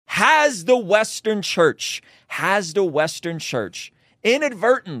Has the Western Church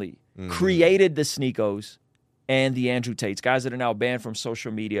inadvertently created the Sneakos and the Andrew Tates, guys that are now banned from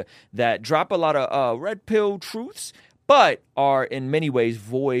social media, that drop a lot of red pill truths, but are in many ways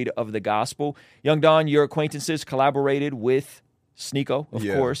void of the gospel? Young Don, your acquaintances collaborated with Sneako, of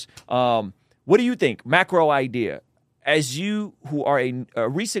course. What do you think? Macro idea. As you, who are a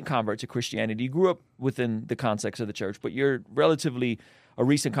recent convert to Christianity, you grew up within the context of the church, but you're relatively a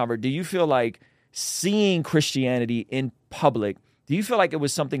recent convert. Do you feel like seeing Christianity in public, do you feel like it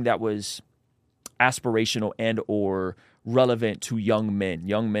was something that was aspirational and or relevant to young men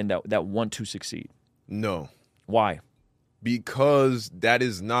that want to succeed? No. Why? Because that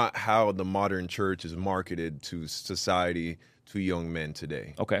is not how the modern church is marketed to society, to young men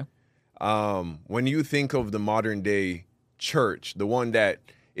today. Okay. When you think of the modern day church, the one that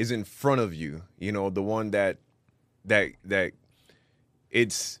is in front of you, the one that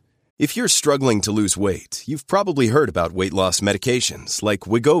it's... If you're struggling to lose weight, you've probably heard about weight loss medications like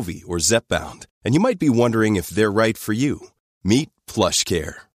Wegovy or Zepbound, and you might be wondering if they're right for you. Meet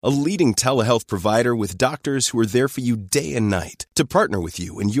PlushCare, a leading telehealth provider with doctors who are there for you day and night to partner with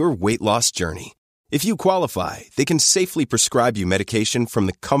you in your weight loss journey. If you qualify, they can safely prescribe you medication from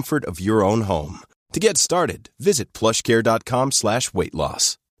the comfort of your own home. To get started, visit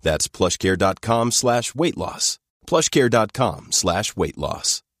plushcare.com/weightloss. That's plushcare.com/weightloss.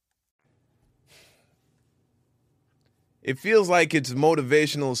 plushcare.com/weightloss. It feels like it's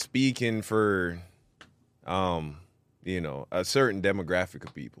motivational speaking for, a certain demographic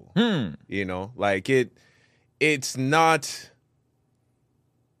of people. Like it's not...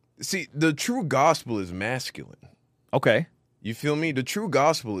 See, the true gospel is masculine. Okay. You feel me? The true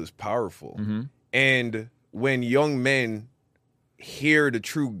gospel is powerful. Mm-hmm. And when young men hear the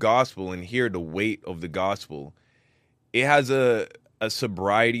true gospel and hear the weight of the gospel, it has a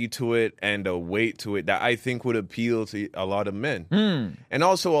sobriety to it and a weight to it that I think would appeal to a lot of men. And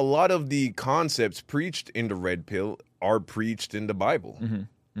also a lot of the concepts preached in the red pill are preached in the Bible. Mm-hmm.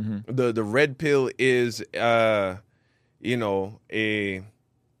 Mm-hmm. The red pill is, a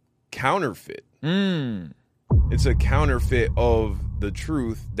counterfeit. It's a counterfeit of the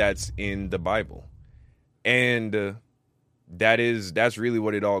truth that's in the Bible. And that's really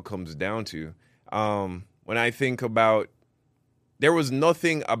what it all comes down to. When I think about, there was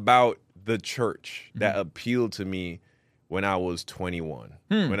nothing about the church that appealed to me when I was 21,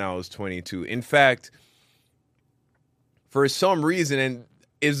 when I was 22. In fact, for some reason, and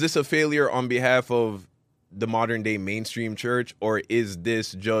is this a failure on behalf of the modern day mainstream church, or is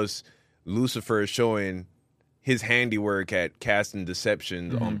this just Lucifer showing his handiwork at casting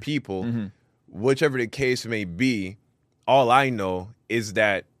deceptions on people? Whichever the case may be, all I know is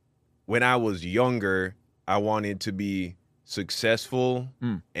that when I was younger, I wanted to be successful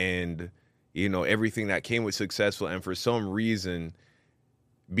and, everything that came with successful. And for some reason,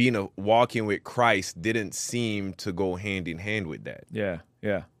 walking with Christ didn't seem to go hand in hand with that. Yeah.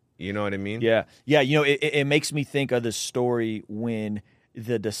 You know what I mean? Yeah. It makes me think of the story when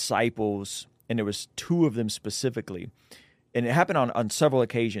the disciples, and there was two of them specifically, and it happened on several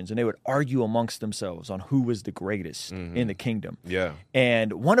occasions, and they would argue amongst themselves on who was the greatest in the kingdom. Yeah.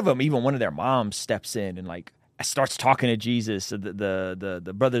 And one of them, even one of their moms, steps in and starts talking to Jesus,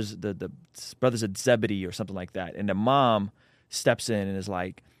 the brothers, the brothers of Zebedee or something like that. And the mom steps in and is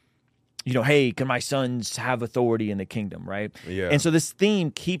like, hey, can my sons have authority in the kingdom, right? Yeah. And so this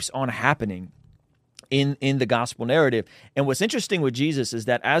theme keeps on happening in the gospel narrative. And what's interesting with Jesus is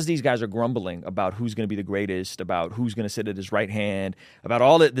that as these guys are grumbling about who's going to be the greatest, about who's going to sit at his right hand, about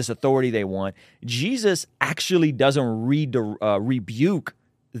all this authority they want, Jesus actually doesn't rebuke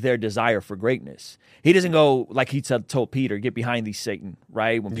their desire for greatness. He doesn't go, like he told Peter, get behind thee, Satan,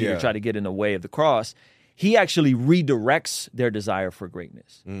 right? When Peter tried to get in the way of the cross. He actually redirects their desire for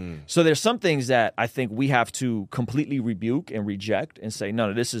greatness. So there's some things that I think we have to completely rebuke and reject and say,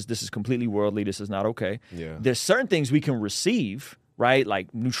 no, this is completely worldly. This is not okay. Yeah. There's certain things we can receive, right?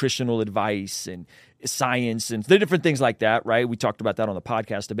 Like nutritional advice and science and there are different things like that, right? We talked about that on the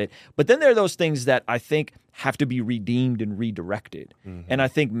podcast a bit. But then there are those things that I think have to be redeemed and redirected. And I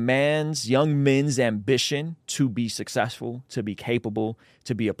think young men's ambition to be successful, to be capable,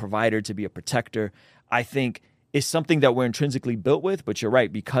 to be a provider, to be a protector, I think is something that we're intrinsically built with, but you're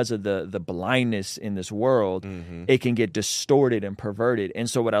right, because of the blindness in this world, it can get distorted and perverted. And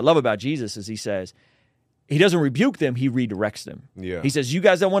so what I love about Jesus is he says, he doesn't rebuke them, he redirects them. Yeah. He says, you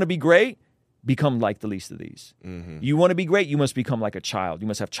guys that want to be great, become like the least of these. You want to be great, you must become like a child. You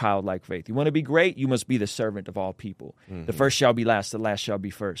must have childlike faith. You want to be great, you must be the servant of all people. The first shall be last, the last shall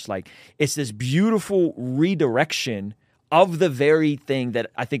be first. Like, it's this beautiful redirection of the very thing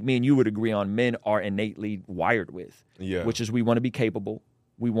that I think me and you would agree on men are innately wired with, which is we want to be capable.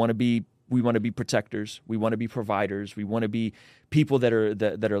 We want to be protectors. We want to be providers. We want to be people that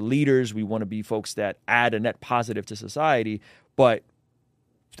are leaders. We want to be folks that add a net positive to society. But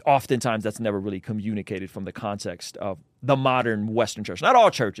oftentimes that's never really communicated from the context of the modern Western church. Not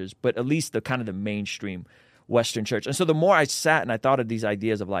all churches, but at least the kind of the mainstream Western church. And so the more I sat and I thought of these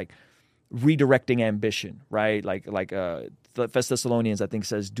ideas of like redirecting ambition, right? Like First Thessalonians, I think,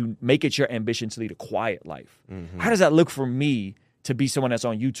 says, "Do make it your ambition to lead a quiet life." Mm-hmm. How does that look for me to be someone that's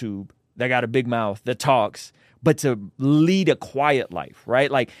on YouTube, that got a big mouth, that talks, but to lead a quiet life,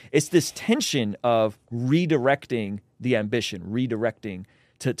 right? Like it's this tension of redirecting the ambition, redirecting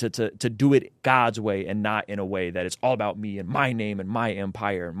to do it God's way and not in a way that it's all about me and my name and my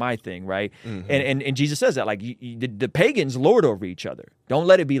empire and my thing, right? Mm-hmm. And Jesus says that, like, the pagans lord over each other. Don't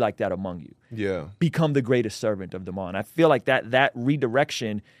let it be like that among you. Yeah. Become the greatest servant of them all. And I feel like that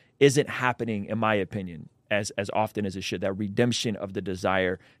redirection isn't happening, in my opinion, as often as it should. That redemption of the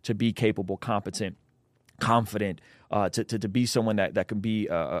desire to be capable, competent, confident, to be someone that can be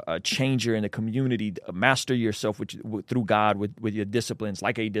a changer in the community, master yourself through God with your disciplines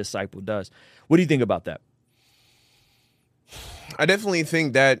like a disciple does. What do you think about that? I definitely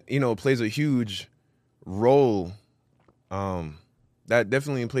think that, plays a huge role. That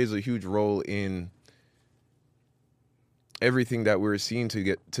definitely plays a huge role in everything that we're seeing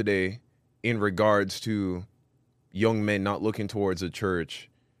today in regards to young men not looking towards a church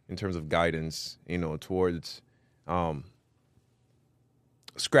in terms of guidance, towards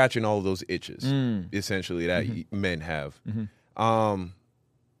scratching all of those itches, essentially, that men have. Mm-hmm.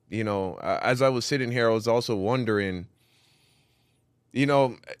 As I was sitting here, I was also wondering,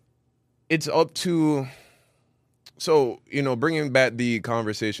 it's up to, bringing back the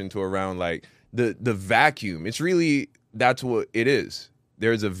conversation to around like the vacuum. It's really, that's what it is.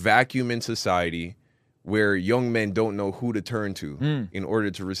 There's a vacuum in society where young men don't know who to turn to in order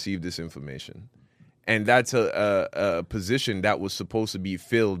to receive this information. And that's a position that was supposed to be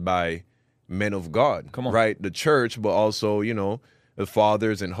filled by men of God, right? The church, but also, the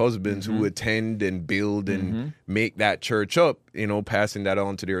fathers and husbands who attend and build and make that church up, passing that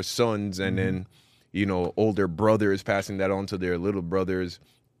on to their sons, and then, older brothers passing that on to their little brothers.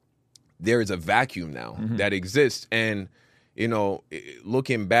 There is a vacuum now that exists. And,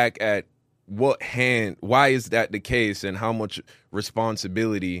 looking back at why is that the case, and how much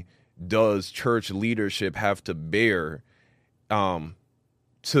responsibility does church leadership have to bear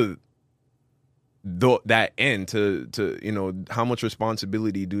to that end, to how much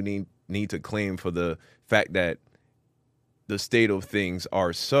responsibility do need to claim for the fact that the state of things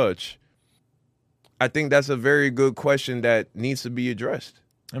are such? I think that's a very good question that needs to be addressed.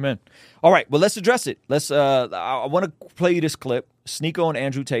 Amen. All right, well, let's address it. I want to play you this clip. Sneako and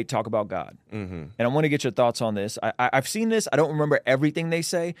Andrew Tate talk about God. Mm-hmm. And I want to get your thoughts on this. I've seen this. I don't remember everything they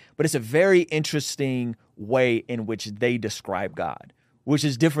say, but it's a very interesting way in which they describe God, which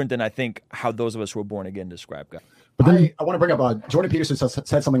is different than I think how those of us who were born again describe God. But then I want to bring up Jordan Peterson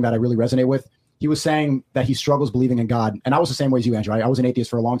said something that I really resonate with. He was saying that he struggles believing in God. And I was the same way as you, Andrew. I was an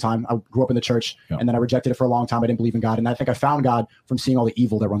atheist for a long time. I grew up in the church, and then I rejected it for a long time. I didn't believe in God. And I think I found God from seeing all the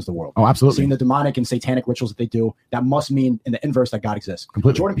evil that runs the world. Oh, absolutely. Seeing the demonic and satanic rituals that they do. That must mean in the inverse that God exists.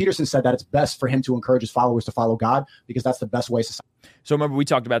 Completely. Jordan Peterson said that it's best for him to encourage his followers to follow God because that's the best way society. So remember, we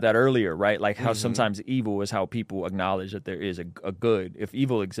talked about that earlier, right? Like how sometimes evil is how people acknowledge that there is a good. If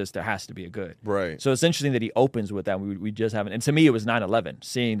evil exists, there has to be a good. Right. So it's interesting that he opens with that. We just haven't. And to me, it was 9/11,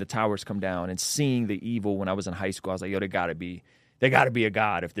 seeing the towers come down and seeing the evil when I was in high school. I was like, yo, there got to be a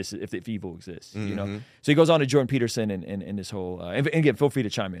God if evil exists, So he goes on to Jordan Peterson and this whole, and again, feel free to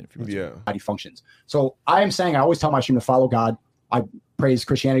chime in if you want to. How he functions. So I am saying, I always tell my stream to follow God. I praise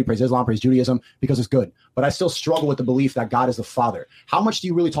Christianity, praise Islam, praise Judaism because it's good. But I still struggle with the belief that God is the Father. How much do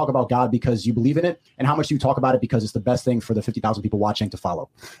you really talk about God because you believe in it? And how much do you talk about it because it's the best thing for the 50,000 people watching to follow?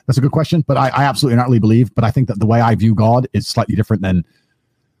 That's a good question. But I absolutely and utterly believe. But I think that the way I view God is slightly different than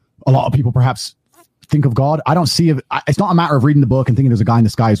a lot of people perhaps think of God. I don't see it. It's not a matter of reading the book and thinking there's a guy in the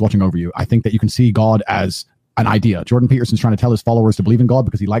sky who's watching over you. I think that you can see God as an idea. Jordan Peterson's trying to tell his followers to believe in God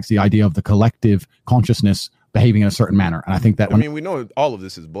because he likes the idea of the collective consciousness behaving in a certain manner. And I think that we know all of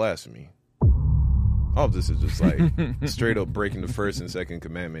this is blasphemy. All of this is just like straight up breaking the first and second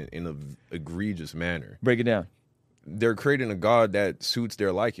commandment in an egregious manner. Break it down. They're creating a God that suits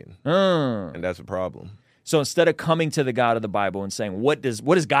their liking. And that's a problem. So instead of coming to the God of the Bible and saying, what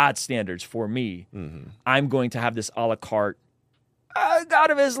is God's standards for me? I'm going to have this a la carte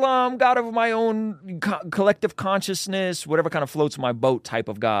God of Islam, God of my own collective consciousness, whatever kind of floats my boat type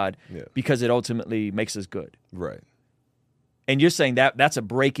of God, because it ultimately makes us good. Right. And you're saying that that's a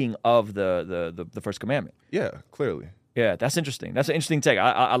breaking of the first commandment. Yeah, clearly. Yeah, that's interesting. That's an interesting take.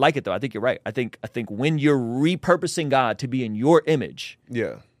 I like it though. I think you're right. I think when you're repurposing God to be in your image,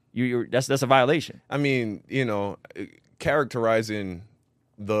 Yeah. you're that's a violation. I mean, characterizing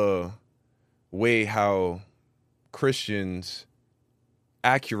the way how Christians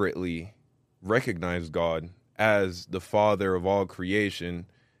accurately recognize God as the Father of all creation,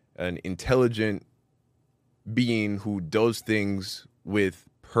 an intelligent being who does things with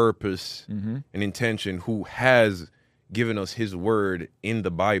purpose and intention, who has given us his word in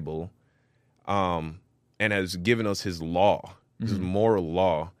the Bible, and has given us his law, his moral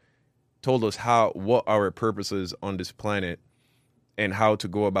law, told us what our purpose is on this planet and how to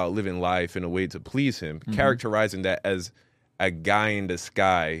go about living life in a way to please him, characterizing that as a guy in the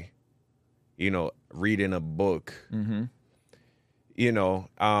sky, reading a book,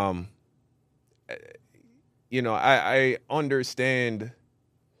 I understand,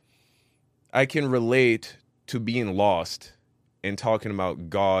 I can relate to being lost and talking about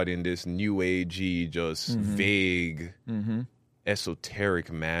God in this new agey, just vague,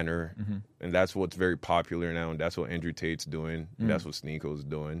 esoteric manner. And that's what's very popular now, and that's what Andrew Tate's doing, and that's what Sneako's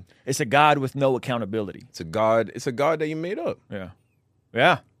doing. It's a God with no accountability. It's a God that you made up.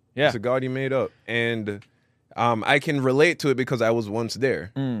 Yeah. It's a God you made up. And I can relate to it because I was once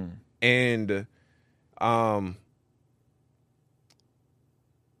there. And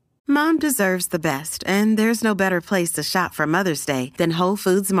Mom deserves the best, and there's no better place to shop for Mother's Day than Whole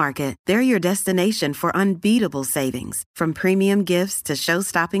Foods Market. They're your destination for unbeatable savings, from premium gifts to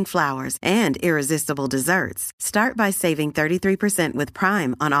show-stopping flowers and irresistible desserts. Start by saving 33% with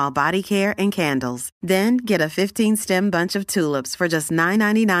Prime on all body care and candles. Then get a 15-stem bunch of tulips for just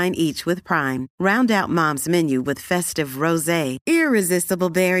 $9.99 each with Prime. Round out Mom's menu with festive rosé, irresistible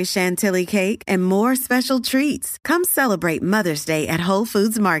berry chantilly cake, and more special treats. Come celebrate Mother's Day at Whole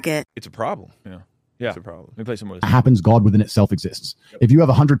Foods Market. it's a problem. Yeah. It's a problem. Let me play some more of It this. happens, God within itself exists. If you have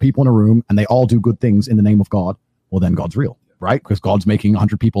 100 people in a room and they all do good things in the name of God, well, then God's real, right? Because God's making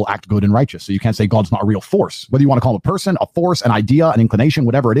 100 people act good and righteous. So you can't say God's not a real force. Whether you want to call him a person, a force, an idea, an inclination,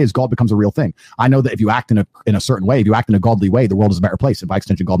 whatever it is, God becomes a real thing. I know that if you act in a certain way, if you act in a godly way, the world is a better place. And by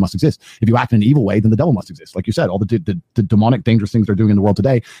extension, God must exist. If you act in an evil way, then the devil must exist. Like you said, all the demonic, dangerous things they're doing in the world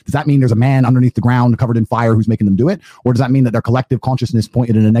today. Does that mean there's a man underneath the ground covered in fire who's making them do it? Or does that mean that their collective consciousness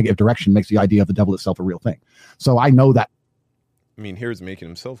pointed in a negative direction makes the idea of the devil itself a real thing? So I know that. I mean, here's making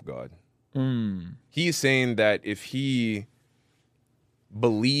himself God. He's saying that if he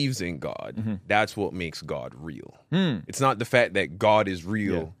believes in God, that's what makes God real. It's not the fact that God is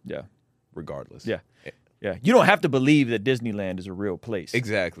real regardless. Yeah. You don't have to believe that Disneyland is a real place.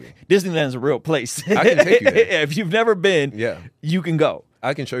 Exactly. Disneyland is a real place. I can take you there. If you've never been, you can go.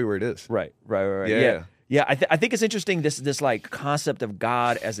 I can show you where it is. Right. Yeah. Yeah. I think it's interesting this like concept of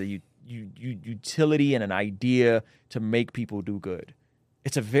God as a utility and an idea to make people do good.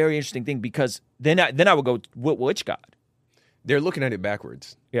 It's a very interesting thing because then I would go, which God? They're looking at it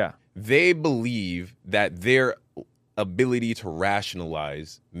backwards. Yeah. They believe that their ability to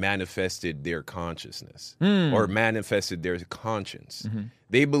rationalize manifested their consciousness or manifested their conscience.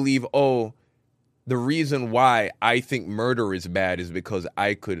 They believe, the reason why I think murder is bad is because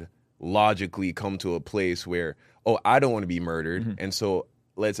I could logically come to a place where, I don't want to be murdered, and so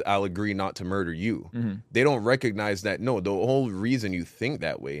I'll agree not to murder you. They don't recognize that, no, the whole reason you think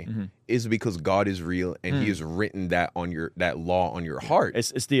that way is because God is real and he has written that that law on your heart.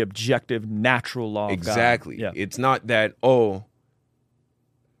 It's the objective, natural law of God. Exactly. Yeah. It's not that,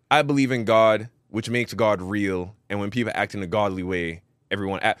 I believe in God, which makes God real, and when people act in a godly way,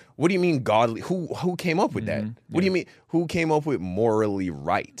 everyone what do you mean godly? Who came up with that? What do you mean? Who came up with morally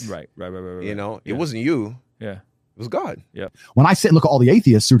right? Right. It wasn't you. Yeah. It was God. Yeah. When I sit and look at all the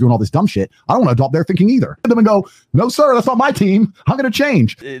atheists who are doing all this dumb shit, I don't want to adopt their thinking either. Them and go, no, sir, that's not my team. I'm going to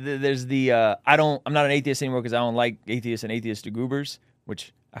change. There's the I'm not an atheist anymore because I don't like atheists and atheist goobers,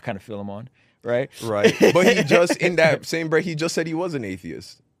 which I kind of feel them on, right? Right. But he just in that same breath, he just said he was an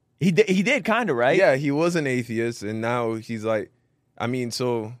atheist. He did kind of, right? Yeah, he was an atheist, and now he's like,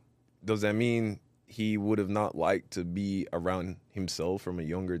 so does that mean he would have not liked to be around himself from a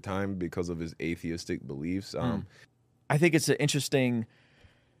younger time because of his atheistic beliefs? I think it's an interesting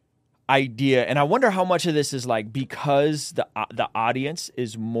idea, and I wonder how much of this is like because the audience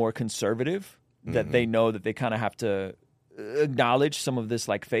is more conservative, that they know that they kind of have to acknowledge some of this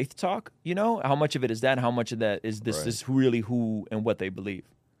like faith talk. How much of it is that, and how much of that is this really who and what they believe?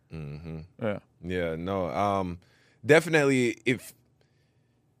 Yeah, no, definitely. If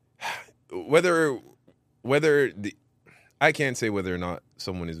whether I can't say whether or not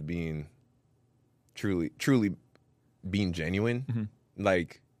someone is being truly being genuine?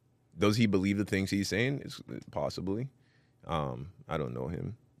 Like, does he believe the things he's saying? It's possibly. I don't know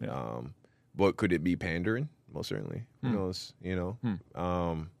him. Yeah. But could it be pandering? Most certainly. Who knows? You know.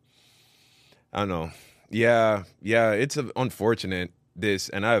 I don't know. Yeah. It's unfortunate.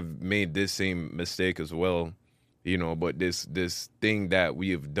 And I've made this same mistake as well. You know, but this thing that we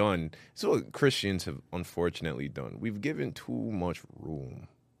have done, so what Christians have unfortunately done, we've given too much room.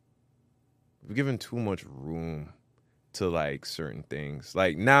 We've given too much room to like certain things.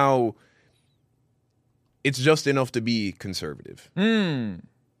 Like now, it's just enough to be conservative. You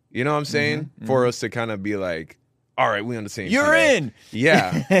know what I'm saying? For us to kind of be like, all right, we on the same You're team. in.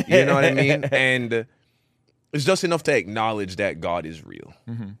 Yeah. You know what I mean? And it's just enough to acknowledge that God is real.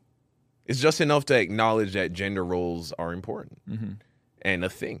 It's just enough to acknowledge that gender roles are important and a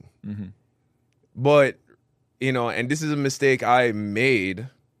thing. But, you know, and this is a mistake I made.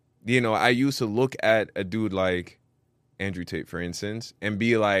 You know, I used to look at a dude like Andrew Tate, for instance, and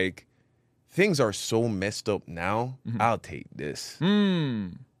be like, things are so messed up now, I'll take this.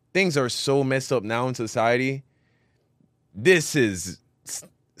 Things are so messed up now in society. This is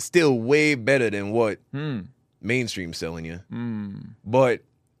still way better than what mainstream's selling you. But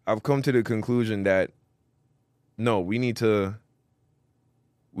I've come to the conclusion that no, we need to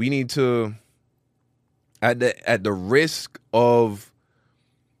at the risk of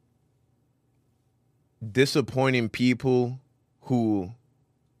disappointing people who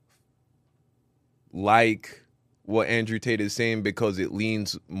like what Andrew Tate is saying because it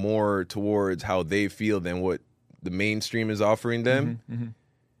leans more towards how they feel than what the mainstream is offering them.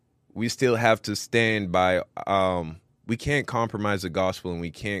 We still have to stand by we can't compromise the gospel, and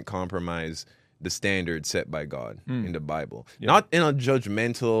we can't compromise the standard set by God in the Bible. Not in a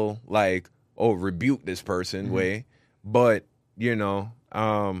judgmental, like, oh, rebuke this person way, but, you know,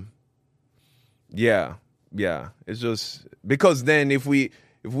 yeah. It's just because then if we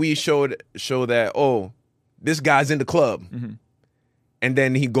show that, oh, this guy's in the club, and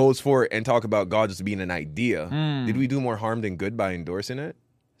then he goes for it and talk about God just being an idea, did we do more harm than good by endorsing it?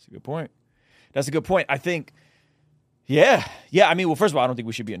 That's a good point. I think, yeah. I mean, well, first of all, I don't think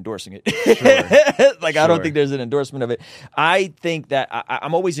we should be endorsing it. I don't think there's an endorsement of it. I think that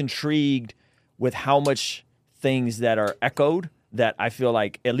I'm always intrigued with how much things that are echoed that I feel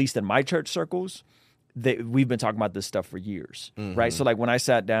like, at least in my church circles, that we've been talking about this stuff for years, right? So like when I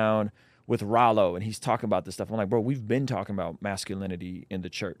sat down with Rollo and he's talking about this stuff, I'm like, bro, we've been talking about masculinity in the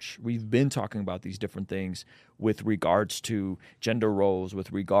church. We've been talking about these different things with regards to gender roles,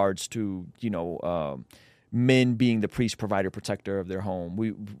 with regards to, you know, men being the priest, provider, protector of their home.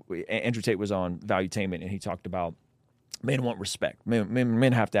 Andrew Tate was on Valuetainment and he talked about men want respect.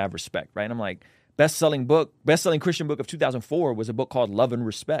 Men have to have respect, right? And I'm like, best-selling Christian book of 2004 was a book called Love and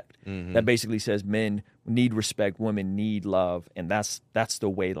Respect that basically says men need respect, women need love, and that's the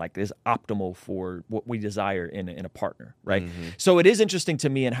way, like, is optimal for what we desire in a partner, right? So it is interesting to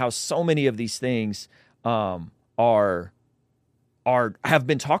me in how so many of these things have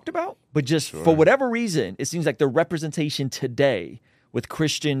been talked about, but just for whatever reason, it seems like the representation today with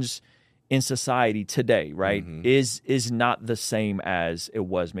Christians in society today, right, is not the same as it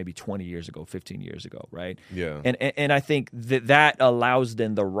was maybe 20 years ago, 15 years ago, right? Yeah. And I think that allows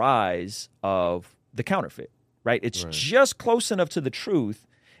then the rise of the counterfeit, right? It's just close enough to the truth.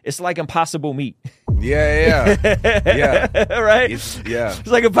 It's like Impossible Meat. Yeah. Right? It's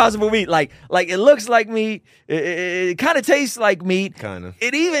like Impossible Meat. Like it looks like meat. It kind of tastes like meat. Kind of.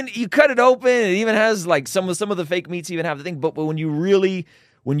 It even, you cut it open, it even has like some of the fake meats even have the thing. But when you really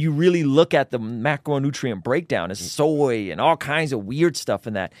look at the macronutrient breakdown, it's soy and all kinds of weird stuff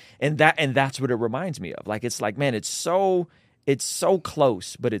in that. And that's what it reminds me of. Like, it's like, man, it's so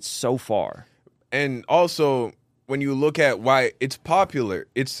close, but it's so far. And also, when you look at why it's popular,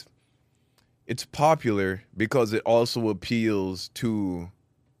 it's popular because it also appeals to,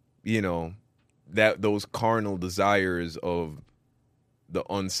 you know, those carnal desires of the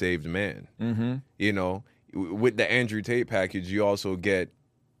unsaved man. You know, with the Andrew Tate package, you also get,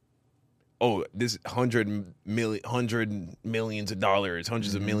 oh, this hundreds of millions of dollars.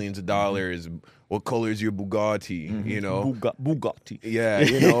 What color is your Bugatti? You know, Bugatti. Yeah,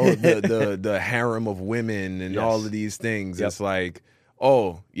 you know, the harem of women and all of these things. It's like,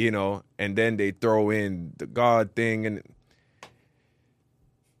 oh, you know, and then they throw in the God thing and.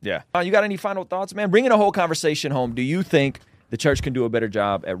 Yeah. You got any final thoughts, man? Bringing the whole conversation home. Do you think the church can do a better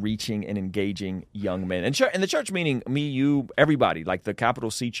job at reaching and engaging young men? And the church meaning me, you, everybody, like the capital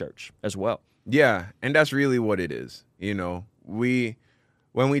C church as well. Yeah, and that's really what it is. You know, when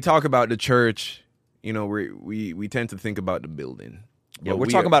we talk about the church, you know, we tend to think about the building. Yeah, we're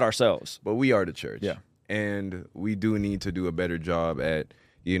talking about ourselves. But we are the church. Yeah. And we do need to do a better job at,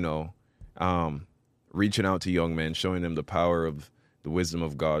 reaching out to young men, showing them the power of the wisdom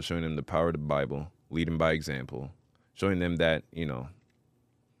of God, showing them the power of the Bible, leading by example, showing them that,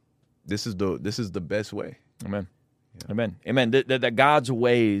 this is the best way. Amen. Yeah. Amen. That God's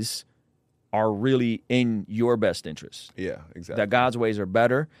ways are really in your best interest. Yeah, exactly. That God's ways are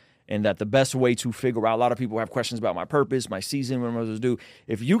better, and that the best way to figure out, a lot of people have questions about my purpose, my season, what I'm supposed to do.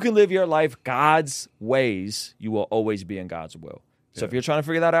 If you can live your life God's ways, you will always be in God's will. So if you're trying to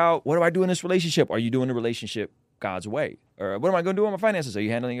figure that out, what do I do in this relationship? Are you doing the relationship God's way? Or what am I going to do with my finances? Are you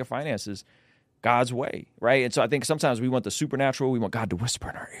handling your finances God's way, right? And so I think sometimes we want the supernatural. We want God to whisper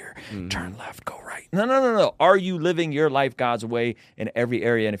in our ear, turn left, go right. No. Are you living your life God's way in every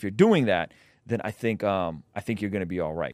area? And if you're doing that, then I think you're going to be all right.